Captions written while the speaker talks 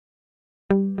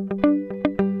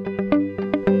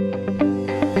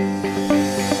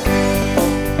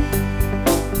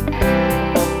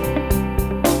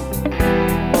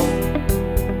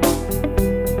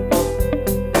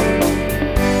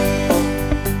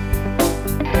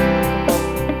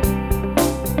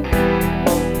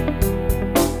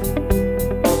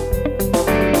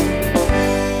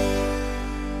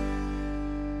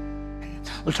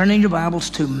Turn in your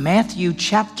Bibles to Matthew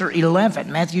chapter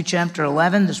 11. Matthew chapter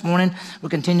 11. This morning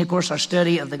we'll continue, of course, our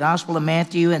study of the Gospel of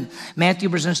Matthew. And Matthew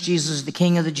presents Jesus as the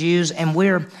King of the Jews. And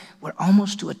we're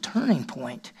almost to a turning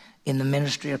point in the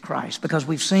ministry of Christ, because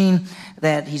we've seen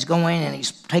that he's going and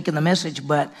he's taking the message,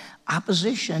 but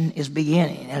opposition is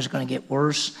beginning, and it's going to get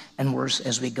worse and worse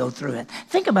as we go through it.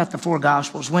 Think about the four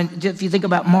Gospels. If you think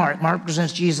about Mark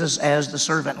presents Jesus as the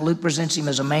servant. Luke presents him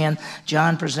as a man.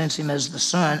 John presents him as the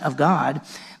Son of God.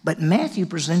 But Matthew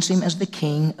presents him as the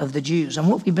King of the Jews. And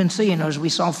what we've been seeing is we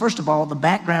saw, first of all, the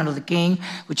background of the king,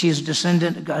 which he is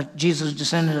Jesus is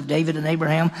descendant of David and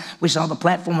Abraham. We saw the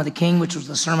platform of the king, which was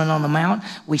the Sermon on the Mount.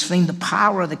 We've seen the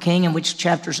power of the king, in which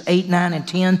chapters 8, 9, and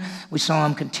 10, we saw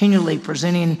him continually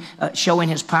presenting, showing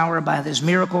his power by his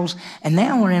miracles. And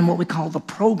now we're in what we call the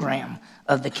program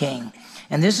of the king.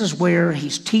 And this is where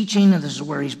he's teaching, and this is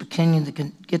where he's beginning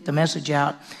to get the message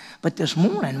out. But this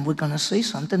morning, we're going to see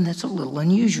something that's a little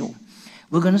unusual.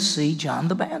 We're going to see John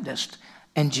the Baptist.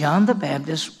 And John the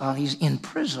Baptist, while he's in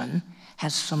prison,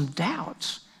 has some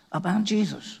doubts about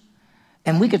Jesus.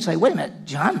 And we could say, wait a minute,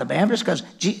 John the Baptist? Because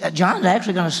John's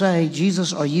actually going to say,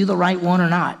 Jesus, are you the right one or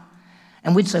not?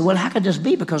 And we'd say, well, how could this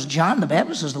be? Because John the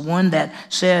Baptist is the one that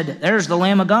said, there's the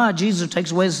Lamb of God, Jesus who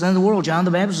takes away the sin of the world. John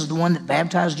the Baptist is the one that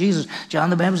baptized Jesus. John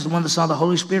the Baptist is the one that saw the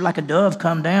Holy Spirit like a dove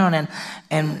come down,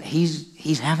 and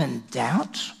he's having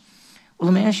doubts.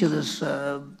 Well, let me ask you this.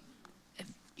 Have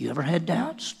you ever had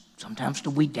doubts? Sometimes do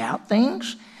we doubt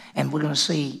things? And we're going to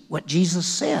see what Jesus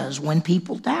says when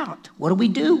people doubt. What do we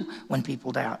do when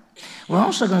people doubt? We're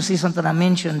also going to see something I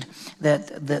mentioned,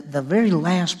 that the very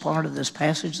last part of this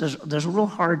passage, there's a real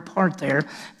hard part there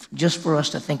just for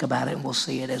us to think about it, and we'll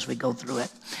see it as we go through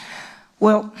it.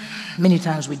 Well, many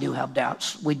times we do have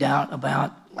doubts. We doubt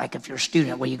about, like if you're a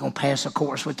student, whether you're going to pass a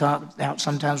course. We doubt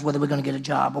sometimes whether we're going to get a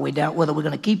job, or we doubt whether we're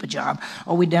going to keep a job,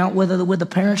 or we doubt whether with the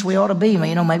parents we ought to be.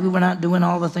 Maybe we're not doing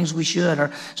all the things we should.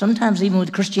 Or sometimes even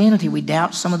with Christianity, we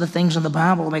doubt some of the things in the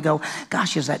Bible. We go,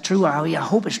 gosh, is that true? I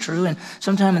hope it's true. And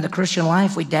sometimes in the Christian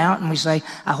life, we doubt and we say,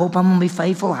 I hope I'm going to be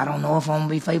faithful. I don't know if I'm going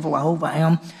to be faithful. I hope I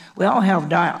am. We all have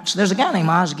doubts. There's a guy named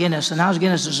Os Guinness, and Os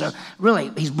Guinness is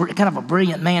he's kind of a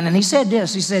brilliant man. And he said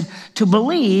this, he said, to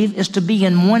believe is to be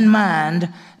in one mind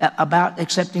about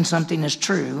accepting something as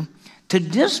true. To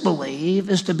disbelieve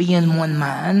is to be in one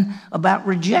mind about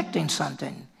rejecting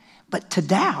something. But to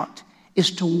doubt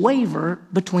is to waver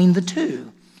between the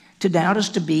two. To doubt is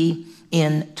to be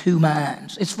in two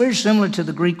minds. It's very similar to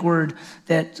the Greek word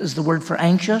that is the word for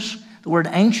anxious. The word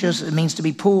anxious, it means to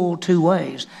be pulled two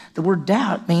ways. The word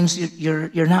doubt means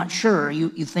you're not sure. You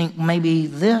think maybe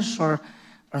this or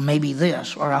maybe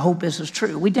this, or I hope this is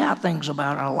true. We doubt things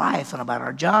about our life and about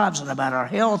our jobs and about our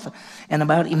health and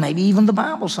about maybe even the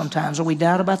Bible sometimes, or we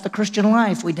doubt about the Christian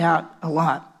life. We doubt a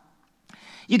lot.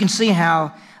 You can see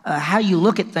how you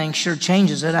look at things sure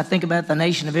changes it. I think about the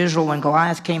nation of Israel when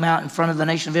Goliath came out in front of the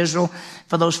nation of Israel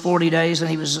for those 40 days, and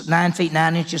he was 9 feet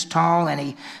 9 inches tall, and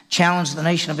he challenged the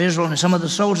nation of Israel. And some of the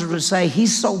soldiers would say,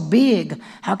 he's so big,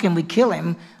 how can we kill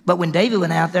him? But when David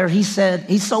went out there, he said,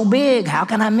 he's so big, how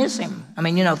can I miss him?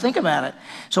 Think about it.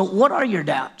 So what are your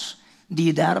doubts? Do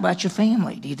you doubt about your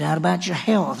family? Do you doubt about your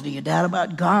health? Do you doubt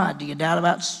about God? Do you doubt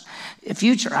about the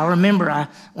future? I remember I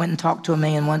went and talked to a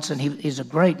man once, and he's a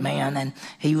great man, and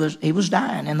he was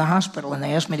dying in the hospital, and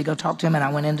they asked me to go talk to him, and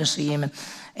I went in to see him,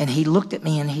 and he looked at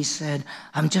me and he said,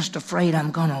 I'm just afraid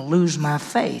I'm going to lose my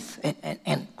faith.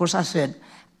 And of course I said,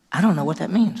 I don't know what that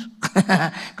means.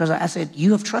 Because I said,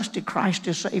 you have trusted Christ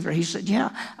as Savior. He said,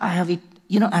 yeah, I have.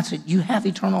 I said, you have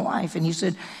eternal life. And he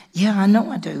said, yeah, I know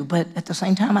I do. But at the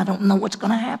same time, I don't know what's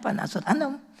going to happen. I said, I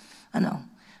know.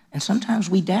 And sometimes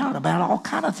we doubt about all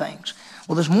kind of things.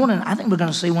 Well, this morning, I think we're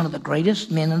going to see one of the greatest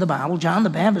men in the Bible. John the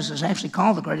Baptist is actually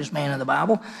called the greatest man in the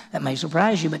Bible. That may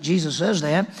surprise you, but Jesus says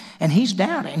that. And he's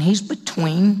doubting. He's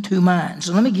between two minds.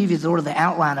 So let me give you sort of the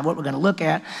outline of what we're going to look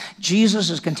at. Jesus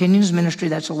is continuing his ministry.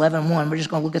 That's 11:1. We're just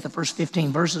going to look at the first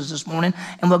 15 verses this morning,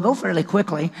 and we'll go fairly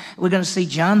quickly. We're going to see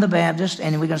John the Baptist,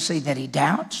 and we're going to see that he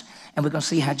doubts, and we're going to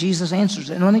see how Jesus answers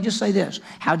it. And let me just say this.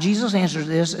 How Jesus answers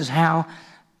this is how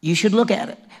you should look at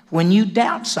it. When you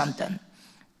doubt something,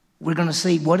 we're going to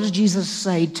see what does Jesus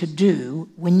say to do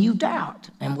when you doubt.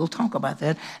 And we'll talk about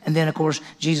that. And then, of course,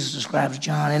 Jesus describes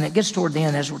John. And it gets toward the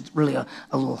end. That's really a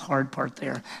little hard part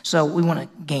there. So we want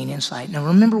to gain insight. Now,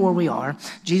 remember where we are.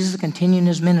 Jesus is continuing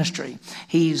his ministry.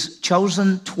 He's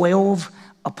chosen 12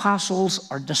 apostles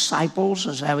or disciples,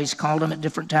 is how he's called them at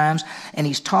different times, and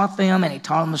he's taught them, and he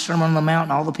taught them the Sermon on the Mount,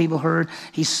 and all the people heard.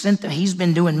 He sent them. He's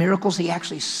been doing miracles. He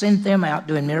actually sent them out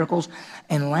doing miracles.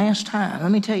 And last time,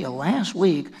 let me tell you, last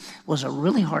week was a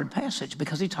really hard passage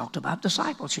because he talked about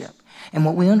discipleship. And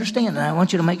what we understand, and I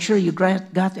want you to make sure you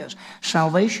got this,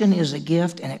 salvation is a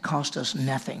gift and it cost us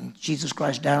nothing. Jesus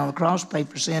Christ died on the cross, paid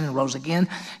for sin, and rose again.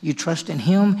 You trust in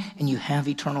him and you have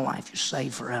eternal life. You're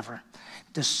saved forever.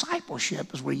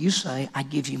 Discipleship is where you say, I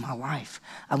give you my life.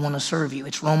 I want to serve you.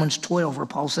 It's Romans 12 where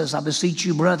Paul says, I beseech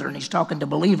you, brethren. He's talking to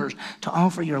believers to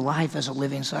offer your life as a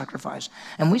living sacrifice.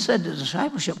 And we said the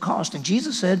discipleship cost. And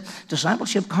Jesus said,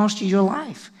 discipleship costs you your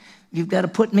life. You've got to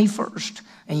put me first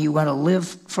and you've got to live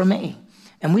for me.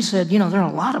 And we said, there are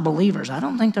a lot of believers. I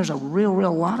don't think there's a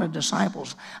real lot of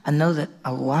disciples. I know that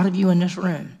a lot of you in this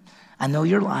room, I know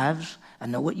your lives. I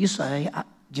know what you say.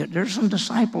 There's some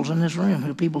disciples in this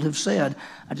room people who've said,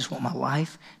 I just want my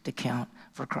life to count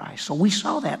for Christ. So we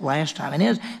saw that last time,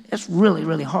 and it's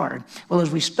really hard. Well,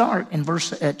 as we start in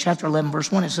chapter 11,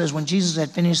 verse 1, it says, when Jesus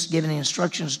had finished giving the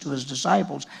instructions to his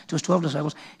disciples, to his 12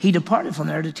 disciples, he departed from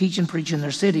there to teach and preach in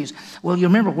their cities. Well, you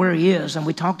remember where he is, and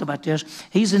we talked about this.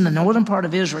 He's in the northern part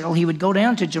of Israel. He would go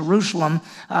down to Jerusalem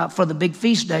for the big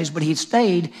feast days, but he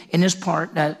stayed in this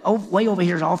part. Way over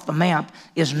here off the map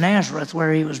is Nazareth,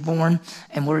 where he was born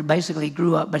and where he basically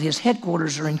grew up, but his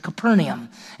headquarters are in Capernaum.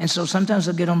 And so sometimes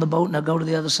they'll get on the boat and they'll go to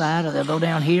the other side, or they'll go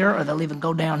down here, or they'll even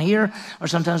go down here, or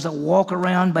sometimes they'll walk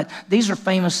around. But these are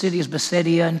famous cities,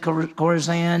 Bethsaida and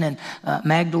Chorazin and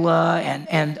Magdala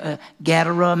and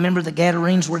Gadara. Remember the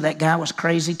Gadarenes where that guy was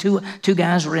crazy? Two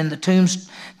guys were in the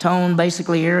tombstone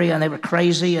basically area, and they were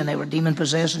crazy and they were demon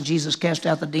possessed, and Jesus cast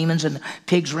out the demons and the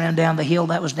pigs ran down the hill.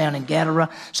 That was down in Gadara.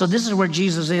 So this is where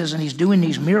Jesus is, and he's doing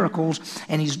these miracles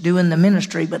and he's doing the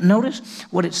ministry. But notice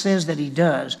what it says that he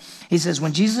does. He says,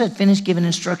 when Jesus had finished giving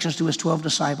instructions to his 12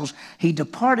 disciples, he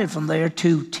departed from there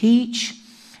to teach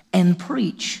and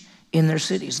preach in their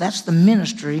cities. That's the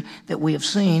ministry that we have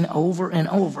seen over and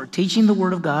over, teaching the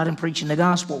word of God and preaching the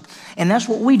gospel. And that's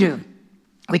what we do.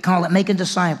 We call it making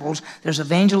disciples. There's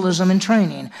evangelism and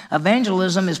training.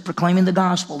 Evangelism is proclaiming the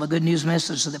gospel, the good news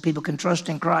message, so that people can trust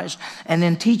in Christ. And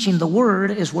then teaching the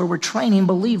word is where we're training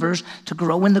believers to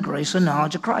grow in the grace and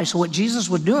knowledge of Christ. So what Jesus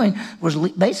was doing was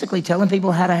basically telling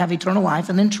people how to have eternal life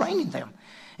and then training them.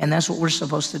 And that's what we're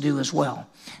supposed to do as well.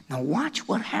 Now watch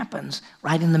what happens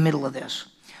right in the middle of this.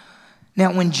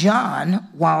 Now when John,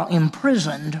 while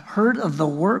imprisoned, heard of the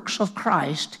works of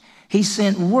Christ, he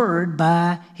sent word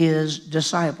by his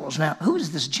disciples. Now, who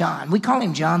is this John? We call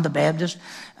him John the Baptist.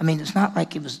 I mean, it's not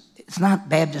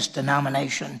Baptist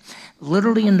denomination.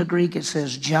 Literally in the Greek, it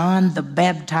says John the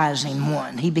baptizing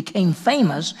one. He became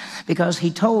famous because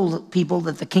he told people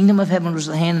that the kingdom of heaven was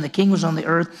at hand and the king was on the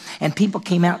earth, and people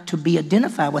came out to be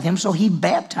identified with him, so he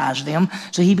baptized them.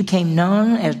 So he became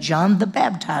known as John the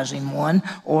baptizing one,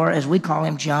 or as we call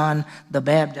him, John the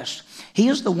Baptist. He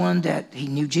is the one that he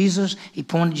knew Jesus. He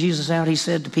pointed Jesus out. He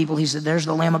said to people, he said, there's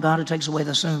the Lamb of God who takes away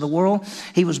the sin of the world.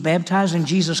 He was baptized, and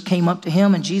Jesus came up to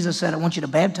him, and Jesus said, I want you to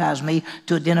baptize me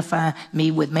to identify me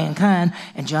with mankind.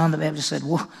 And John the Baptist said,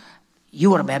 well,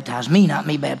 you ought to baptize me, not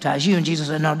me baptize you. And Jesus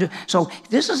said, no, do. So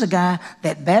this is a guy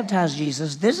that baptized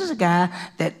Jesus. This is a guy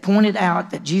that pointed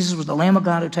out that Jesus was the Lamb of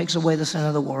God who takes away the sin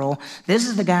of the world. This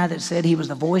is the guy that said he was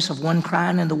the voice of one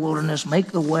crying in the wilderness, make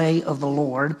the way of the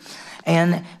Lord.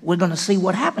 And we're going to see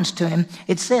what happens to him.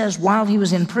 It says while he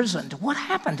was imprisoned. What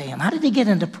happened to him? How did he get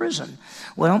into prison?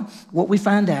 Well, what we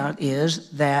find out is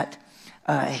that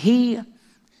he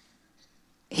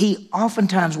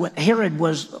oftentimes, Herod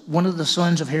was one of the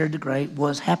sons of Herod the Great,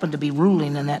 happened to be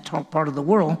ruling in that part of the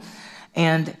world.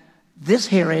 And this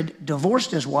Herod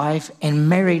divorced his wife and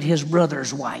married his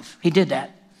brother's wife. He did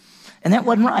that. And that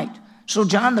wasn't right. So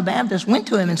John the Baptist went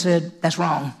to him and said, that's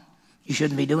wrong. You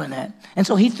shouldn't be doing that. And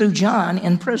so he threw John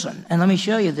in prison. And let me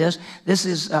show you this. This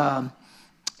is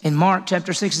in Mark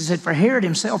chapter 6. It said, for Herod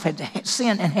himself had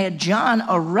sinned and had John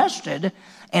arrested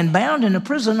and bound in a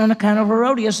prison on account of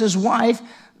Herodias, his wife,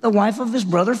 the wife of his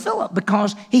brother Philip,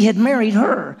 because he had married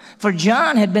her. For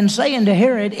John had been saying to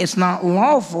Herod, it's not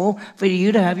lawful for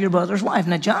you to have your brother's wife.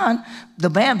 Now John the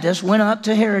Baptist went up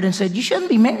to Herod and said, you shouldn't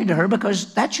be married to her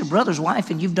because that's your brother's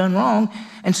wife and you've done wrong.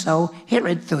 And so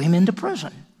Herod threw him into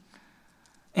prison.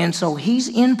 And so he's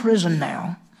in prison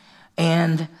now.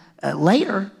 And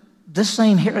later, this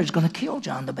same Herod's going to kill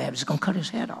John the Baptist. He's going to cut his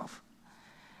head off.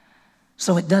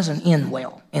 So it doesn't end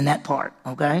well in that part,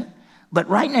 okay? But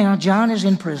right now, John is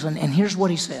in prison, and here's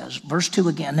what he says. Verse 2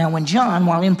 again. Now, when John,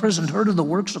 while in prison, heard of the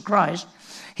works of Christ,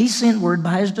 he sent word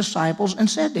by his disciples and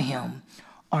said to him,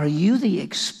 "Are you the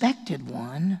expected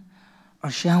one,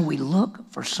 or shall we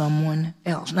look for someone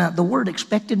else?" Now, the word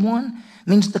expected one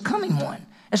means the coming one.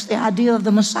 It's the idea of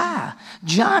the Messiah.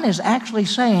 John is actually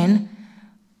saying,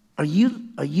 are you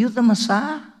the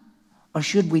Messiah, or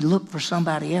should we look for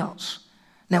somebody else?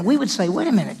 Now, we would say, wait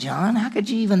a minute, John, how could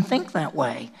you even think that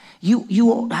way?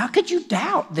 How could you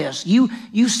doubt this?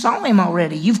 You saw him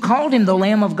already. You've called him the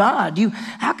Lamb of God.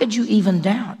 How could you even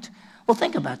doubt? Well,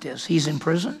 think about this. He's in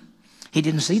prison. He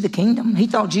didn't see the kingdom. He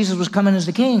thought Jesus was coming as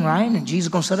the king, right? And Jesus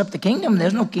is going to set up the kingdom.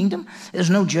 There's no kingdom. There's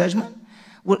no judgment.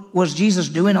 Was Jesus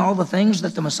doing all the things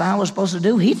that the Messiah was supposed to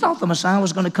do? He thought the Messiah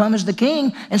was going to come as the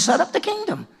king and set up the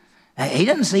kingdom. He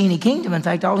doesn't see any kingdom. In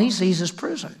fact, all he sees is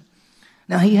prison.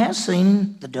 Now, he has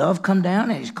seen the dove come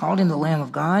down, and he's called him the Lamb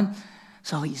of God,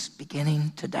 so he's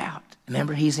beginning to doubt.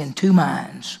 Remember, he's in two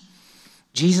minds.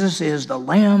 Jesus is the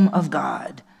Lamb of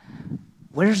God.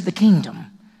 Where's the kingdom?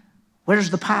 Where's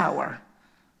the power?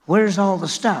 Where's all the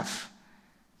stuff?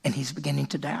 And he's beginning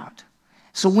to doubt.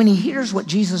 So when he hears what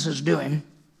Jesus is doing,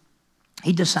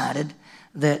 he decided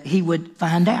that he would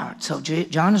find out. So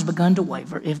John has begun to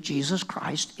waver if Jesus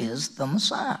Christ is the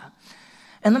Messiah.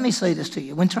 And let me say this to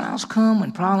you. When trials come,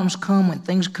 when problems come, when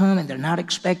things come and they're not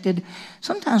expected,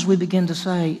 sometimes we begin to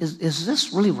say, is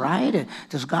this really right?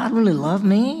 Does God really love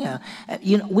me?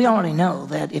 We already know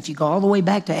that if you go all the way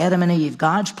back to Adam and Eve,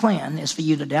 God's plan is for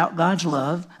you to doubt God's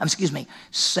love.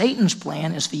 Satan's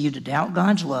plan is for you to doubt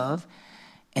God's love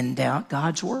and doubt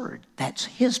God's word. That's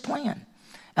his plan.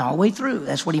 All the way through.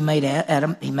 That's what he made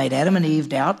Adam. He made Adam and Eve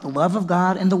doubt the love of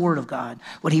God and the word of God.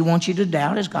 What he wants you to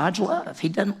doubt is God's love.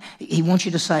 He wants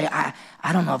you to say, I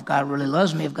don't know if God really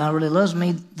loves me. If God really loves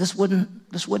me, this wouldn't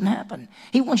happen.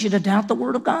 He wants you to doubt the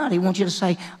word of God. He wants you to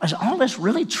say, is all this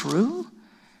really true?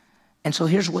 And so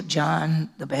here's what John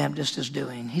the Baptist is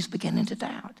doing. He's beginning to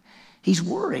doubt. He's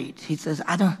worried. He says,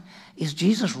 is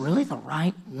Jesus really the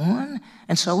right one?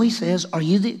 And so he says, are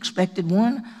you the expected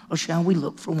one, or shall we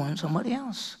look for somebody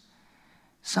else?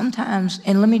 Sometimes,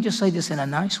 and let me just say this in a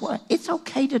nice way, it's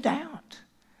okay to doubt.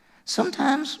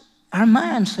 Sometimes our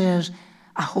mind says,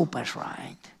 I hope that's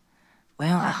right.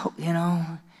 Well, I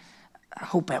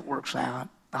hope that works out.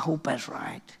 I hope that's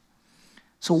right.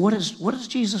 So what does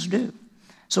Jesus do?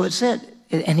 So it said,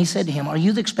 and he said to him, are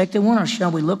you the expected one, or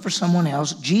shall we look for someone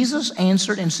else? Jesus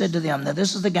answered and said to them, now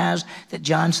this is the guys that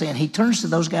John sent. He turns to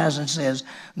those guys and says,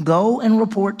 go and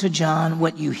report to John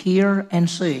what you hear and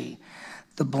see.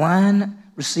 The blind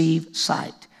receive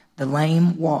sight, the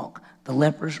lame walk, the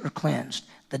lepers are cleansed,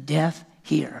 the deaf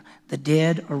hear, the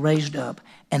dead are raised up,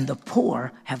 and the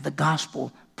poor have the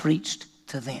gospel preached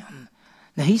to them.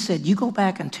 Now he said, you go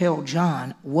back and tell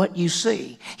John what you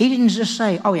see. He didn't just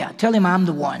say, oh yeah, tell him I'm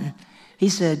the one. He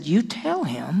said, you tell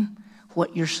him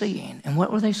what you're seeing. And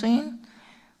what were they seeing?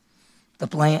 The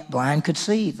blind could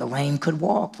see, the lame could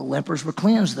walk, the lepers were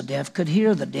cleansed, the deaf could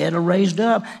hear, the dead are raised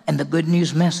up, and the good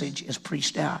news message is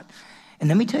preached out. And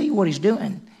let me tell you what he's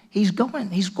doing. He's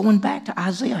going back to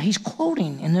Isaiah. He's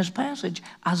quoting in this passage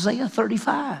Isaiah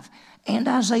 35 and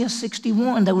Isaiah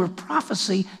 61. They were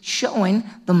prophecy showing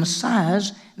the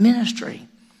Messiah's ministry.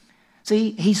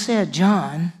 See, he said,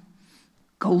 John,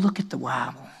 go look at the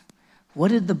Bible.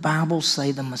 What did the Bible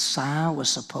say the Messiah was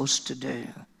supposed to do?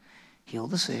 Heal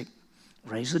the sick,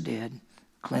 raise the dead,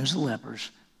 cleanse the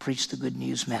lepers, preach the good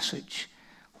news message.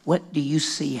 What do you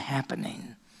see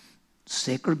happening?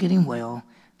 Sick are getting well,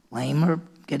 lame are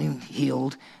getting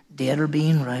healed, dead are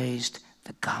being raised,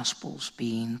 the gospel's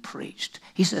being preached.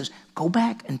 He says, go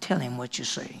back and tell him what you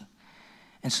see.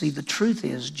 And see, the truth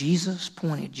is, Jesus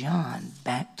pointed John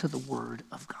back to the Word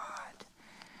of God.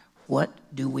 What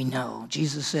do we know?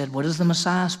 Jesus said, what is the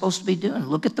Messiah supposed to be doing?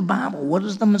 Look at the Bible. What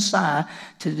is the Messiah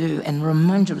to do? And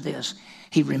remember this.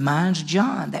 He reminds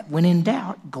John that when in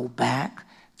doubt, go back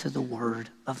to the Word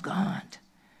of God.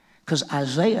 Because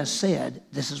Isaiah said,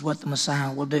 this is what the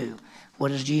Messiah will do. What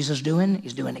is Jesus doing?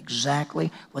 He's doing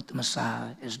exactly what the Messiah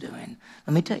is doing.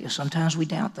 Let me tell you, sometimes we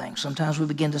doubt things. Sometimes we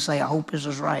begin to say, I hope this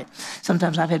is right.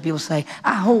 Sometimes I've had people say,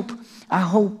 I hope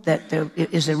that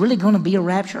is there really going to be a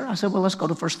rapture? I said, well, let's go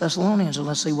to 1 Thessalonians and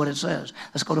let's see what it says.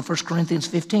 Let's go to 1 Corinthians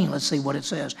 15. Let's see what it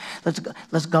says.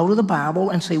 Let's go to the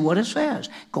Bible and see what it says.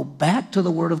 Go back to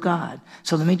the Word of God.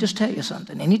 So let me just tell you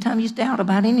something. Anytime you doubt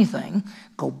about anything,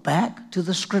 go back to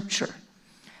the Scripture.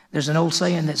 There's an old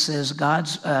saying that says,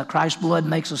 Christ's blood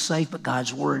makes us safe, but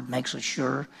God's word makes us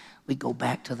sure. We go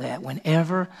back to that.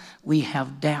 Whenever we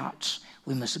have doubts,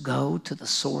 we must go to the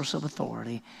source of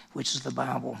authority, which is the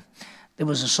Bible. There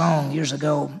was a song years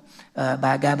ago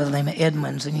by a guy by the name of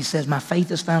Edmonds, and he says, my faith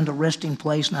has found a resting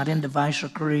place, not in device or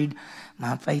creed.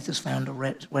 My faith has found a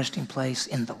resting place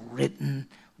in the written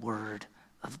word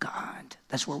of God.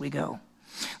 That's where we go.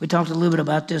 We talked a little bit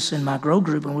about this in my Grow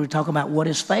group, and we were talking about what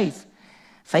is faith.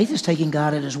 Faith is taking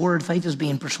God at his word. Faith is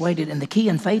being persuaded. And the key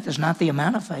in faith is not the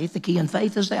amount of faith. The key in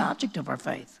faith is the object of our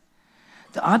faith.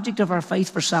 The object of our faith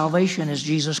for salvation is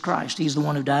Jesus Christ. He's the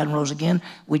one who died and rose again.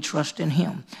 We trust in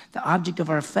him. The object of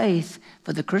our faith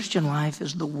for the Christian life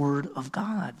is the word of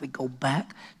God. We go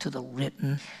back to the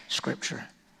written scripture.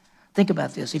 Think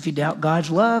about this. If you doubt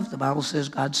God's love, the Bible says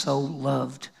God so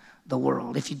loved the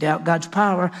world. If you doubt God's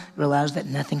power, realize that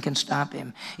nothing can stop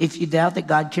him. If you doubt that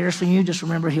God cares for you, just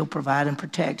remember he'll provide and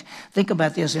protect. Think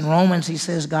about this. In Romans, he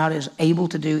says God is able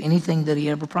to do anything that he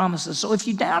ever promises. So if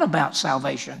you doubt about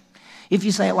salvation, if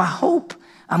you say, well, I hope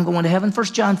I'm going to heaven. 1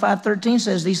 John 5:13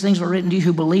 says, these things were written to you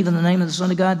who believe in the name of the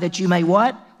Son of God, that you may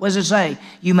what? What does it say?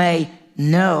 You may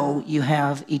know you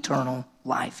have eternal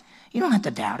life. You don't have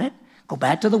to doubt it. Go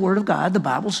back to the word of God. The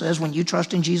Bible says when you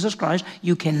trust in Jesus Christ,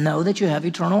 you can know that you have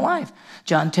eternal life.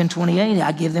 John 10:28,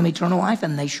 I give them eternal life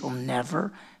and they shall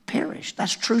never perish.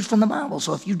 That's truth from the Bible.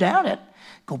 So if you doubt it,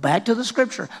 go back to the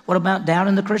scripture. What about doubt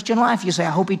in the Christian life? You say, I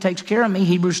hope he takes care of me.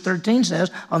 Hebrews 13 says,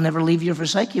 I'll never leave you or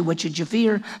forsake you. What should you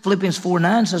fear? Philippians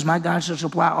 4:9 says, my God shall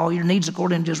supply all your needs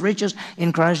according to his riches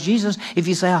in Christ Jesus. If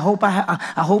you say, I hope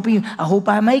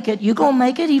I make it, you're going to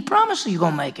make it. He promised you're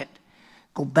going to make it.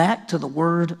 Go back to the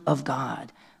word of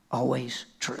God. Always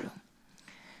true.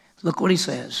 Look what he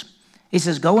says. He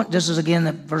says, go, this is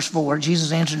again verse 4.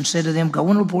 Jesus answered and said to them, go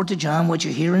and report to John what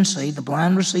you hear and see. The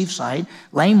blind receive sight,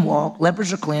 lame walk,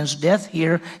 lepers are cleansed, deaf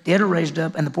hear, dead are raised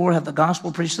up, and the poor have the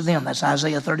gospel preached to them. That's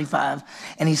Isaiah 35.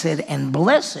 And he said, and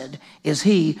blessed is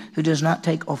he who does not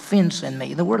take offense in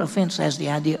me. The word offense has the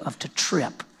idea of to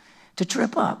trip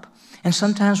up. And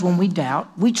sometimes when we doubt,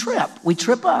 we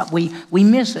trip up, we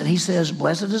miss it. He says,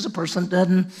 blessed is the person that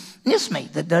doesn't miss me,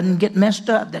 that doesn't get messed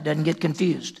up, that doesn't get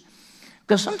confused.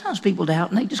 Because sometimes people doubt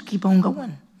and they just keep on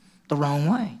going the wrong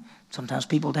way. Sometimes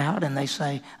people doubt and they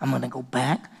say, I'm going to go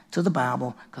back to the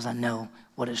Bible because I know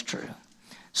what is true.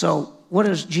 So what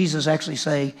does Jesus actually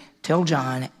say? Tell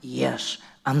John, yes,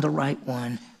 I'm the right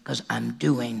one because I'm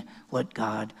doing what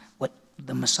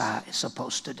the Messiah is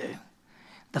supposed to do.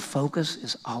 The focus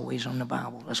is always on the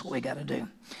Bible. That's what we got to do.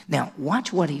 Now,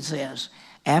 watch what he says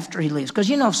after he leaves. Because,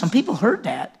 some people heard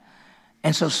that.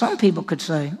 And so some people could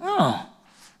say, oh,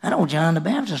 that old John the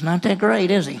Baptist is not that great,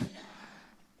 is he?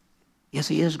 Yes,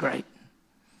 he is great.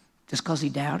 Just because he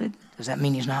doubted, does that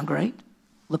mean he's not great?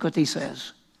 Look what he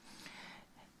says.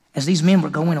 As these men were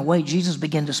going away, Jesus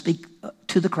began to speak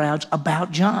to the crowds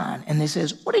about John. And they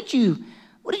says, what did you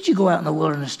go out in the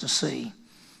wilderness to see?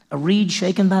 A reed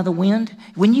shaken by the wind?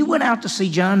 When you went out to see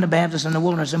John the Baptist in the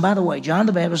wilderness, and by the way, John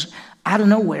the Baptist, out of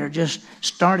nowhere, just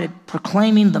started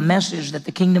proclaiming the message that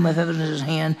the kingdom of heaven is his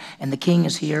hand and the king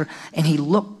is here. And he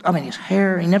looked, his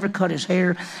hair, he never cut his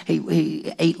hair.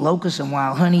 He ate locusts and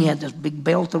wild honey. He had this big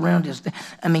belt around his,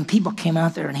 people came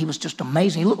out there and he was just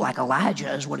amazing. He looked like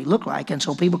Elijah is what he looked like. And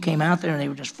so people came out there and they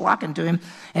were just flocking to him.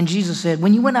 And Jesus said,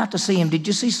 when you went out to see him, did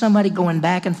you see somebody going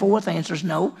back and forth? The answer is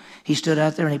no. He stood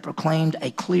out there and he proclaimed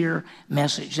a clear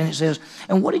message. And it says,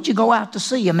 and what did you go out to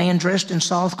see? A man dressed in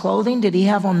soft clothing? Did he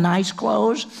have on nice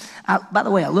clothes? By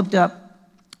the way, I looked up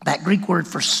that Greek word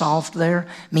for soft there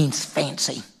means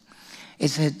fancy. It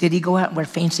said, did he go out and wear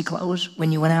fancy clothes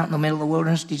when you went out in the middle of the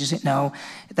wilderness? Did you say, no,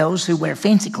 those who wear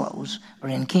fancy clothes are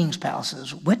in king's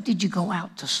palaces. What did you go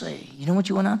out to see? You know what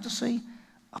you went out to see?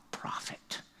 A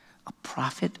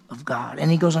prophet of God.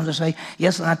 And he goes on to say,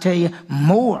 yes, and I tell you,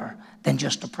 more than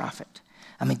just a prophet.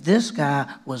 This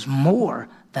guy was more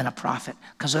than a prophet,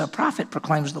 because a prophet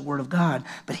proclaims the word of God,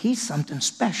 but he's something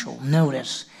special.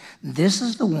 Notice, this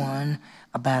is the one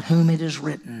about whom it is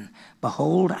written,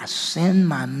 behold, I send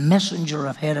my messenger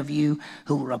ahead of you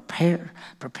who will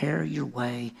prepare your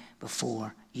way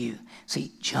before you.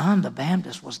 See, John the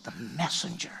Baptist was the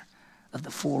messenger of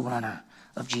the forerunner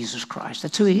of Jesus Christ.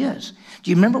 That's who he is.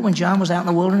 Do you remember when John was out in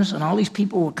the wilderness and all these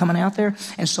people were coming out there?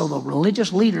 And so the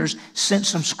religious leaders sent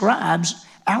some scribes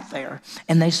out there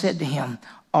and they said to him,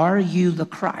 are you the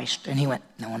Christ? And he went,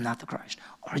 no, I'm not the Christ.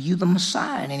 Are you the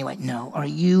Messiah? And he went, no. Are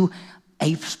you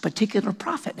a particular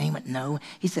prophet? And he went, no.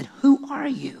 He said, who are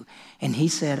you? And he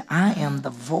said, I am the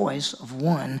voice of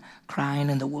one crying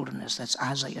in the wilderness. That's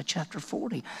Isaiah chapter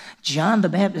 40. John the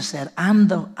Baptist said, I'm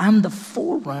the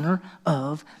forerunner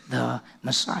of the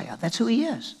Messiah. That's who he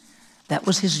is. That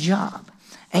was his job.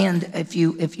 And if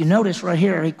you notice right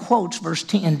here, he quotes verse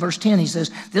 10. In verse 10, he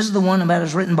says, this is the one about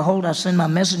is written, behold, I send my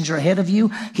messenger ahead of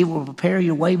you. He will prepare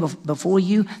your way before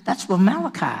you. That's from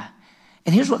Malachi.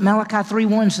 And here's what Malachi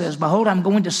 3:1 says, behold, I'm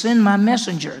going to send my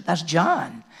messenger. That's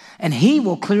John. And he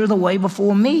will clear the way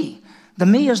before me. The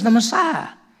me is the Messiah.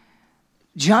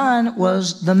 John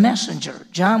was the messenger.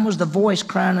 John was the voice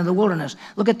crying in the wilderness.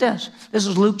 Look at this. This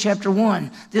is Luke chapter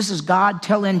 1. This is God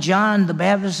telling John the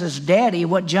Baptist's daddy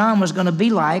what John was going to be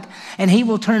like. And he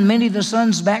will turn many of the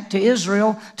sons back to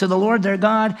Israel, to the Lord their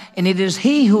God. And it is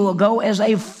he who will go as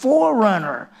a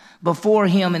forerunner before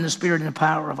him in the spirit and the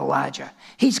power of Elijah.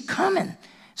 He's coming.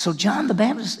 So John the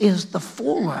Baptist is the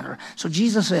forerunner. So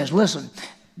Jesus says, listen,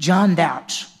 John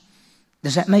doubts.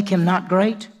 Does that make him not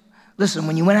great? Listen,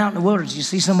 when you went out in the wilderness, did you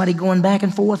see somebody going back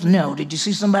and forth? No. Did you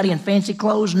see somebody in fancy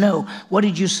clothes? No. What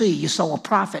did you see? You saw a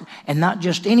prophet, and not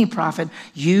just any prophet.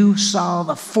 You saw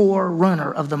the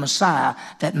forerunner of the Messiah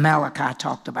that Malachi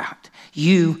talked about.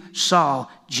 You saw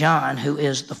John, who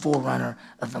is the forerunner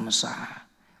of the Messiah.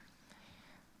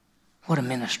 What a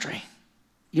ministry.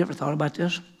 You ever thought about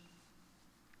this?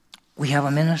 We have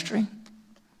a ministry.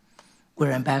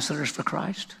 We're ambassadors for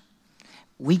Christ.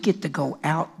 We get to go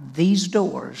out these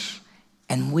doors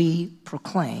and we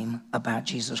proclaim about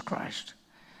Jesus Christ.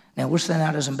 Now, we're sent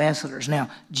out as ambassadors. Now,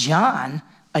 John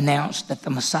announced that the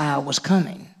Messiah was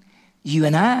coming. You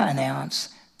and I announce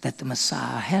that the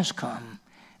Messiah has come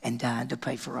and died to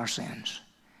pay for our sins.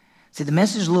 See, the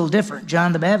message is a little different.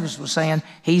 John the Baptist was saying,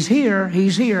 he's here,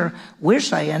 he's here. We're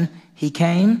saying, he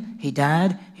came, he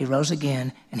died, he rose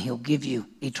again, and he'll give you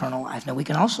eternal life. Now, we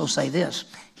can also say this,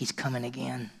 he's coming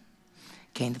again.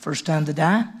 Came the first time to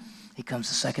die, he comes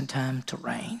the second time to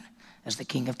reign as the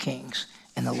King of Kings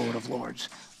and the Lord of Lords.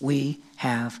 We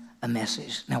have a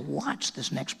message. Now watch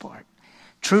this next part.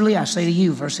 Truly I say to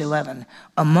you, verse 11,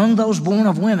 among those born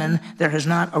of women, there has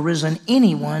not arisen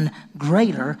anyone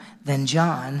greater than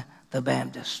John the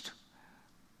Baptist.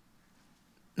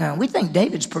 Now we think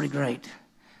David's pretty great.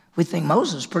 We think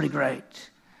Moses is pretty great.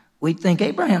 We think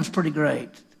Abraham's pretty great.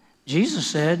 Jesus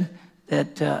said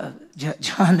that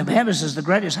John the Baptist is the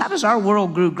greatest. How does our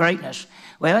world grow greatness?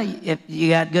 Well, if you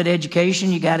got good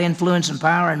education, you got influence and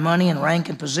power and money and rank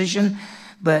and position.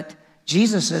 But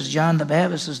Jesus says John the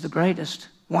Baptist is the greatest.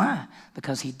 Why?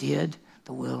 Because he did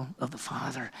the will of the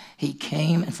Father. He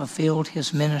came and fulfilled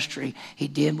his ministry. He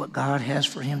did what God has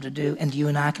for him to do. And you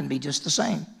and I can be just the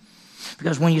same.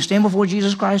 Because when you stand before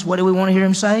Jesus Christ, what do we want to hear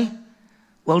him say?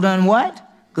 Well done what?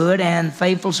 Good and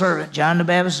faithful servant. John the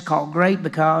Baptist is called great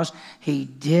because he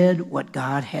did what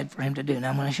God had for him to do.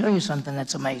 Now I'm going to show you something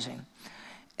that's amazing.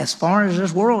 As far as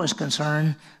this world is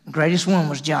concerned, the greatest one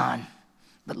was John.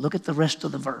 But look at the rest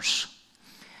of the verse.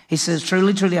 He says,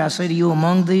 truly, truly, I say to you,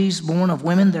 among these born of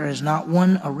women, there has not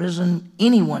one arisen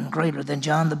anyone greater than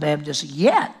John the Baptist.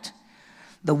 Yet,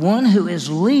 the one who is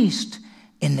least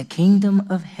in the kingdom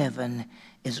of heaven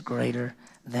is greater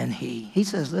than he. He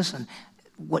says, listen,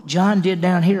 what John did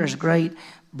down here is great,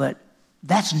 but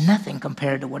that's nothing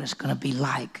compared to what it's going to be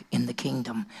like in the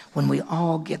kingdom when we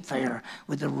all get there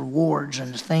with the rewards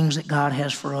and the things that God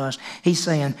has for us. He's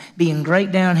saying being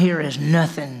great down here is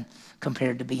nothing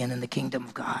compared to being in the kingdom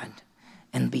of God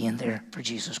and being there for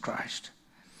Jesus Christ.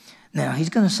 Now, he's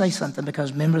going to say something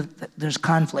because remember, there's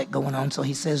conflict going on. So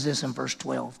he says this in verse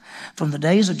 12. From the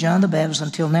days of John the Baptist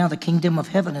until now, the kingdom of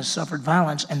heaven has suffered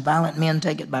violence, and violent men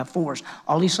take it by force.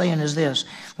 All he's saying is this.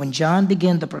 When John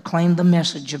began to proclaim the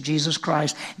message of Jesus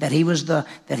Christ, that he was the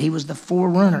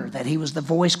forerunner, that he was the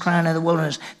voice crying in the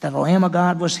wilderness, that the Lamb of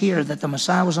God was here, that the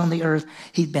Messiah was on the earth,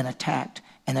 he'd been attacked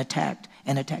and attacked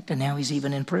and attacked, and now he's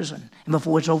even in prison. And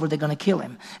before it's over, they're going to kill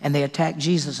him. And they attack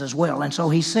Jesus as well. And so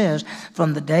he says,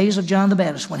 from the days of John the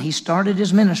Baptist, when he started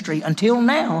his ministry, until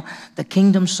now, the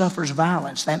kingdom suffers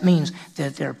violence. That means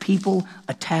that there are people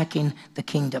attacking the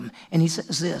kingdom. And he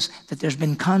says this, that there's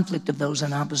been conflict of those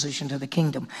in opposition to the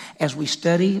kingdom. As we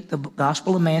study the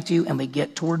Gospel of Matthew and we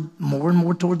get toward more and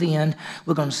more toward the end,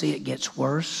 we're going to see it gets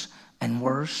worse and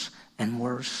worse and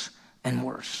worse and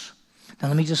worse. Now,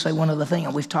 let me just say one other thing,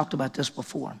 and we've talked about this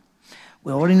before.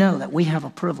 We already know that we have a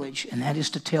privilege, and that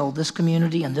is to tell this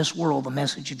community and this world the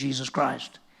message of Jesus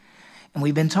Christ. And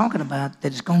we've been talking about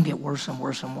that it's going to get worse and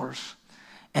worse and worse.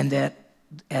 And that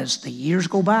as the years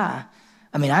go by,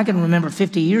 I mean, I can remember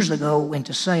 50 years ago when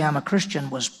to say I'm a Christian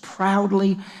was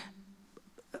proudly,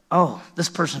 oh, this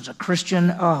person's a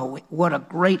Christian. Oh, what a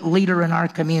great leader in our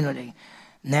community.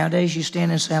 Nowadays, you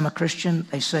stand and say I'm a Christian.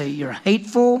 They say you're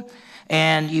hateful,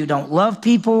 and you don't love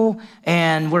people,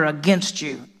 and we're against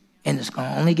you. And it's going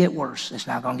to only get worse. It's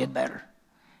not going to get better.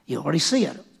 You already see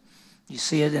it. You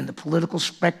see it in the political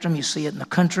spectrum. You see it in the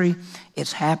country.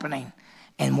 It's happening.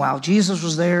 And while Jesus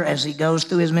was there, as he goes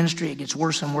through his ministry, it gets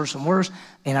worse and worse and worse.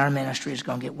 In our ministry, it's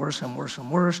going to get worse and worse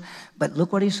and worse. But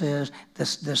look what he says,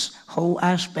 this whole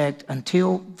aspect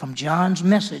until from John's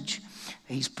message,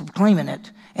 he's proclaiming it.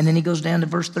 And then he goes down to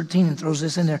verse 13 and throws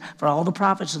this in there. For all the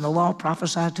prophets and the law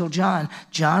prophesied till John.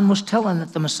 John was telling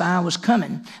that the Messiah was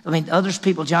coming. I mean, others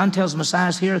people, John tells the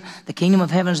Messiah's here, the kingdom of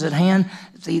heaven is at hand.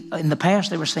 See, in the past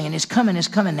they were saying, it's coming, it's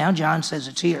coming. Now John says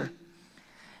it's here.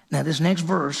 Now, this next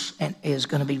verse is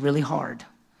going to be really hard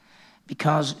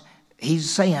because he's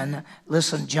saying,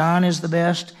 listen, John is the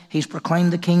best. He's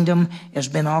proclaimed the kingdom. There's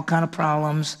been all kind of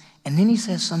problems. And then he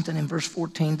says something in verse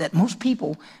 14 that most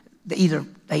people, they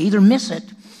either miss it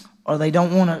or they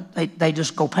don't want to, they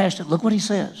just go past it. Look what he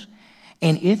says.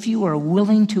 And if you are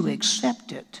willing to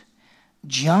accept it,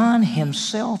 John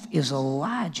himself is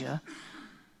Elijah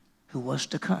who was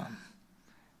to come.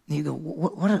 And you go,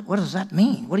 what does that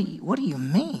mean? What do you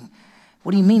mean?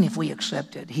 What do you mean if we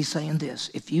accept it? He's saying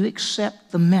this, if you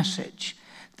accept the message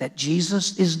that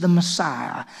Jesus is the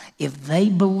Messiah, if they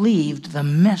believed the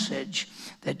message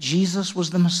that Jesus was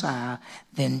the Messiah,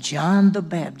 then John the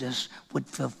Baptist would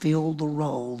fulfill the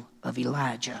role of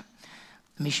Elijah.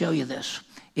 Let me show you this.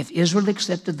 If Israel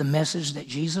accepted the message that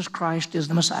Jesus Christ is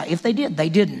the Messiah, if they did, they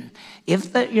didn't.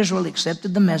 If Israel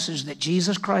accepted the message that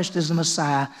Jesus Christ is the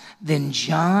Messiah, then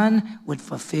John would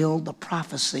fulfill the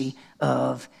prophecy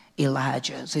of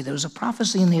Elijah. See, there was a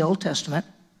prophecy in the Old Testament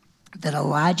that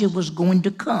Elijah was going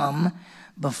to come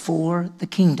before the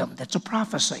kingdom. That's a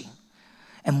prophecy.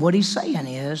 And what he's saying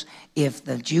is, if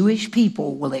the Jewish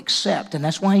people will accept, and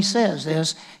that's why he says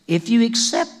this, if you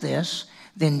accept this,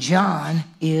 then John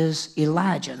is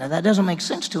Elijah. Now, that doesn't make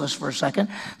sense to us for a second,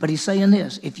 but he's saying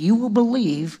this. If you will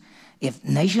believe, if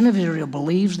the nation of Israel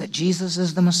believes that Jesus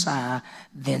is the Messiah,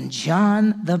 then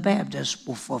John the Baptist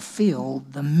will fulfill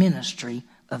the ministry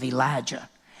of Elijah.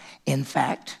 In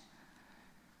fact,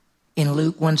 in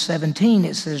Luke 1:17,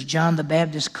 it says John the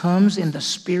Baptist comes in the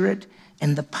spirit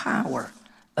and the power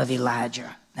of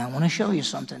Elijah. Now, I want to show you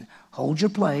something. Hold your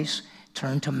place.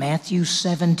 Turn to Matthew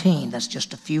 17. That's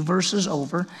just a few verses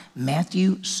over.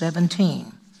 Matthew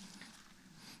 17.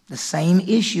 The same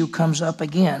issue comes up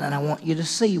again, and I want you to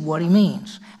see what he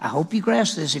means. I hope you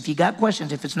grasp this. If you got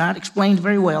questions, if it's not explained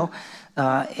very well,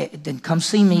 then come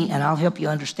see me, and I'll help you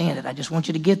understand it. I just want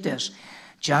you to get this.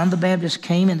 John the Baptist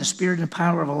came in the spirit and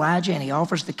power of Elijah, and he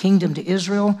offers the kingdom to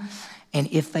Israel. And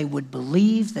if they would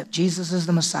believe that Jesus is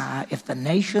the Messiah, if the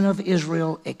nation of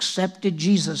Israel accepted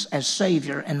Jesus as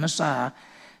Savior and Messiah,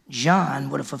 John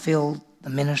would have fulfilled the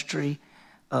ministry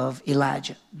of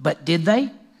Elijah. But did they?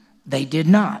 They did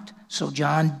not. So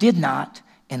John did not,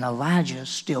 and Elijah's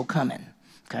still coming.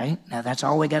 Okay? Now that's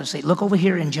all we got to say. Look over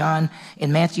here in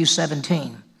Matthew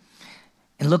 17,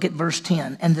 and look at verse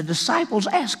 10. And the disciples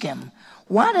ask him,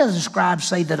 why does the scribes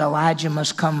say that Elijah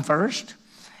must come first?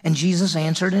 And Jesus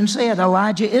answered and said,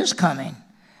 Elijah is coming,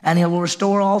 and he will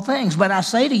restore all things. But I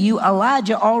say to you,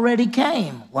 Elijah already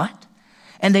came. What?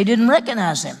 And they didn't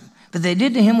recognize him, but they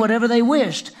did to him whatever they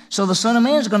wished. So the Son of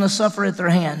Man is going to suffer at their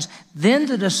hands. Then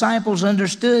the disciples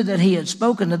understood that he had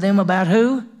spoken to them about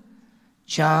who?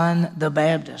 John the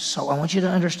Baptist. So I want you to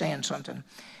understand something.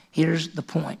 Here's the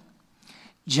point.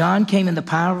 John came in the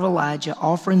power of Elijah,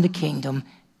 offering the kingdom.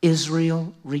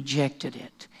 Israel rejected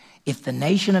it. If the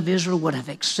nation of Israel would have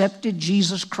accepted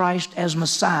Jesus Christ as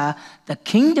Messiah, the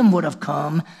kingdom would have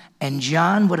come and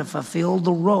John would have fulfilled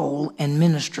the role and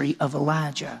ministry of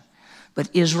Elijah. But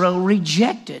Israel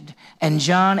rejected, and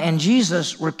John and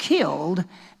Jesus were killed,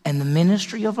 and the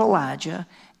ministry of Elijah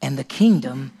and the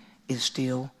kingdom is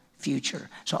still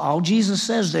future. So all Jesus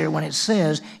says there when it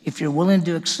says, if you're willing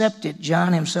to accept it,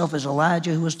 John himself is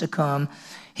Elijah who is to come.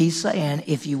 He's saying,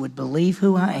 if you would believe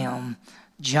who I am,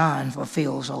 John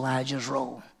fulfills Elijah's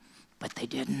role, but they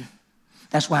didn't.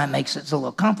 That's why it makes it a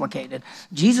little complicated.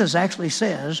 Jesus actually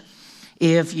says,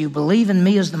 if you believe in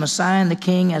me as the Messiah and the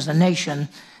King as a nation,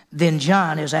 then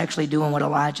John is actually doing what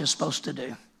Elijah is supposed to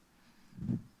do.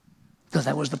 Because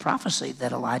that was the prophecy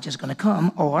that Elijah is going to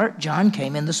come, or John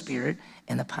came in the spirit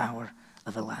and the power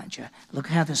of Elijah. Look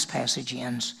how this passage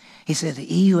ends. He said,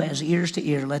 he who has ears to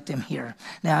hear, let them hear.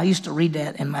 Now, I used to read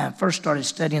that, and when I first started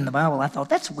studying the Bible, I thought,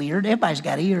 that's weird. Everybody's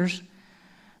got ears.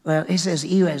 Well, he says,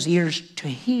 he who has ears to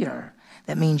hear.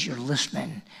 That means you're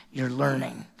listening, you're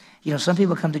learning. You know, some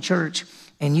people come to church,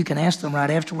 and you can ask them right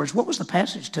afterwards, what was the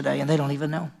passage today? And they don't even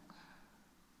know.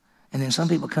 And then some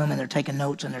people come, and they're taking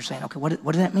notes, and they're saying, okay, what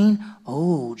did that mean?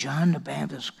 Oh, John the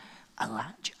Baptist,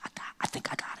 Elijah, I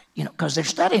think I got it. You know, because they're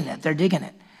studying it, they're digging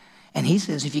it. And he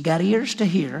says, if you got ears to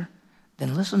hear,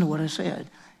 then listen to what I said.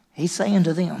 He's saying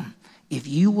to them, if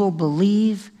you will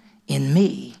believe in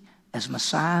me, as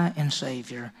Messiah and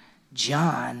Savior,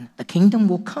 John, the kingdom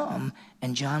will come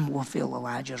and John will fill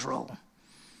Elijah's role.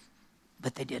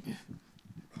 But they didn't.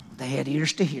 They had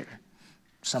ears to hear.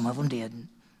 Some of them did,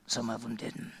 some of them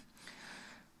didn't.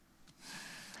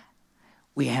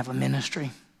 We have a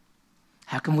ministry.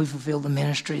 How can we fulfill the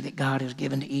ministry that God has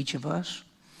given to each of us?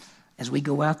 As we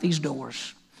go out these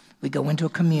doors, we go into a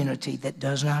community that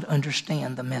does not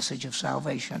understand the message of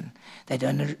salvation. They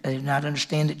do not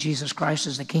understand that Jesus Christ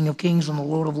is the King of Kings and the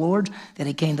Lord of Lords, that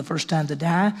he came the first time to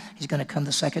die. He's going to come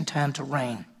the second time to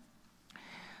reign.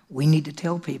 We need to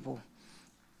tell people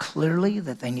clearly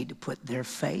that they need to put their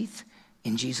faith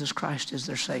in Jesus Christ as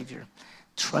their Savior.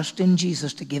 Trust in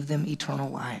Jesus to give them eternal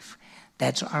life.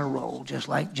 That's our role. Just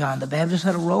like John the Baptist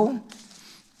had a role,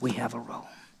 we have a role.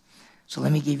 So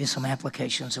let me give you some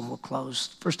applications and we'll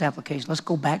close. First application, let's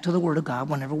go back to the Word of God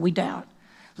whenever we doubt.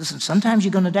 Listen, sometimes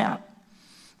you're going to doubt.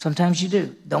 Sometimes you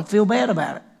do. Don't feel bad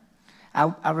about it.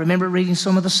 I remember reading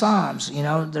some of the Psalms. You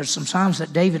know, there's some Psalms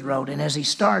that David wrote, and as he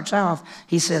starts off,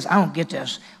 he says, I don't get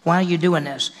this. Why are you doing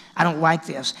this? I don't like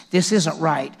this. This isn't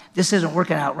right. This isn't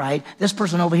working out right. This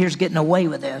person over here is getting away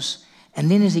with this.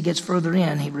 And then as he gets further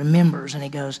in, he remembers and he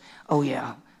goes, oh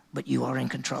yeah, but you are in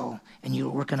control and you're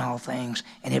working all things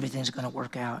and everything's going to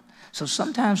work out. So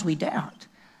sometimes we doubt,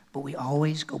 but we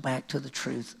always go back to the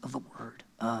truth of the Word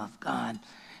of God.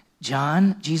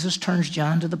 Jesus turns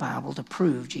John to the Bible to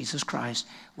prove Jesus Christ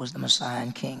was the Messiah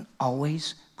and King.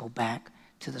 Always go back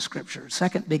to the Scripture.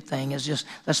 Second big thing is just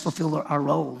let's fulfill our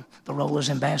role. The role as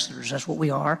ambassadors. That's what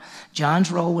we are.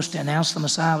 John's role was to announce the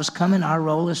Messiah was coming. Our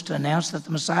role is to announce that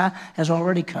the Messiah has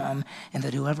already come and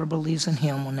that whoever believes in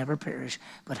him will never perish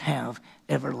but have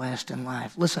everlasting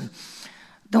life. Listen,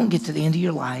 don't get to the end of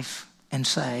your life and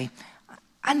say,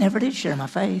 I never did share my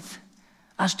faith.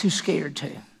 I was too scared to.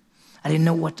 I didn't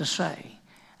know what to say.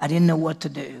 I didn't know what to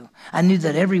do. I knew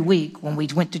that every week when we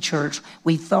went to church,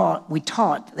 we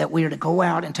taught that we were to go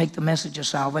out and take the message of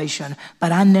salvation,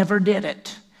 but I never did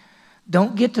it.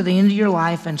 Don't get to the end of your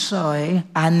life and say,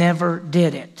 I never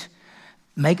did it.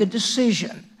 Make a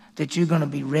decision that you're going to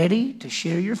be ready to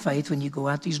share your faith when you go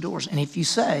out these doors. And if you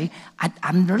say, I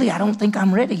don't think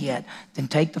I'm ready yet, then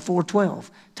take the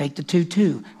 412, take the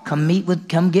 2:2,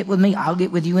 come get with me. I'll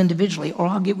get with you individually, or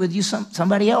I'll get with you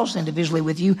somebody else individually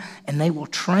with you, and they will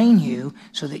train you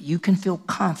so that you can feel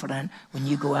confident when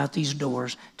you go out these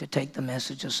doors to take the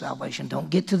message of salvation. Don't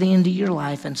get to the end of your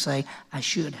life and say, I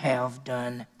should have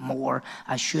done more.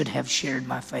 I should have shared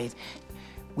my faith.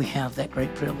 We have that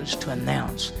great privilege to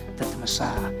announce that the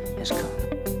Messiah has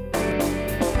come.